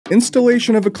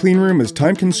Installation of a cleanroom is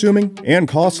time-consuming and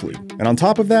costly, and on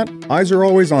top of that, eyes are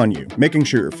always on you, making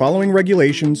sure you're following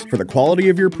regulations for the quality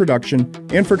of your production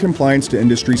and for compliance to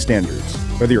industry standards.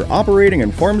 Whether you're operating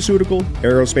in pharmaceutical,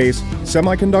 aerospace,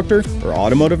 semiconductor, or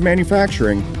automotive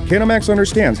manufacturing, Kanomax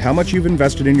understands how much you've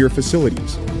invested in your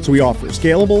facilities, so we offer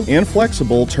scalable and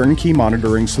flexible turnkey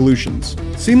monitoring solutions.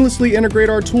 Seamlessly integrate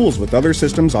our tools with other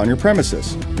systems on your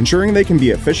premises, ensuring they can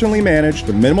be efficiently managed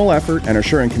with minimal effort and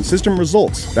assuring consistent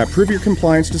results that prove your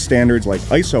compliance to standards like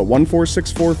ISO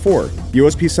 14644,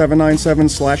 USP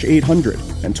 797/800,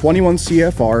 and 21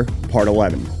 CFR Part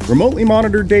 11. Remotely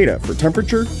monitor data for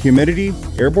temperature, humidity,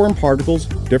 airborne particles,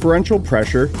 differential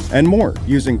pressure, and more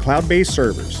using cloud-based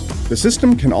servers. The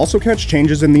system can also catch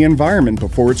changes in the environment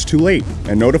before it's too late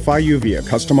and notify you via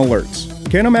custom alerts.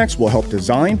 Kanomax will help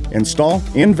design, install,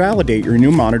 and validate your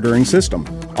new monitoring system.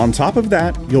 On top of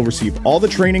that, you'll receive all the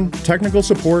training, technical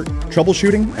support,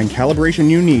 troubleshooting, and calibration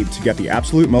you need to get the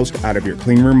absolute most out of your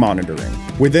cleanroom monitoring.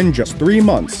 Within just 3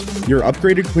 months, your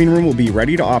upgraded cleanroom will be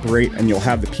ready to operate, and you'll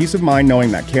have the peace of mind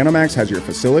knowing that Kanomax has your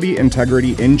facility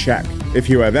integrity in check. If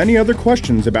you have any other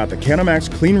questions about the Kanomax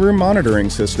Cleanroom Monitoring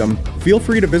System, feel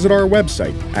free to visit our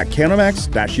website at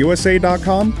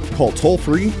kanomax-usa.com, call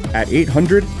toll-free at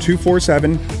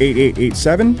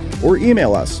 800-247-8887, or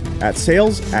email us at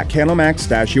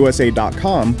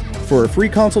sales@kanomax-usa.com for a free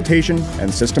consultation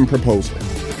and system proposal.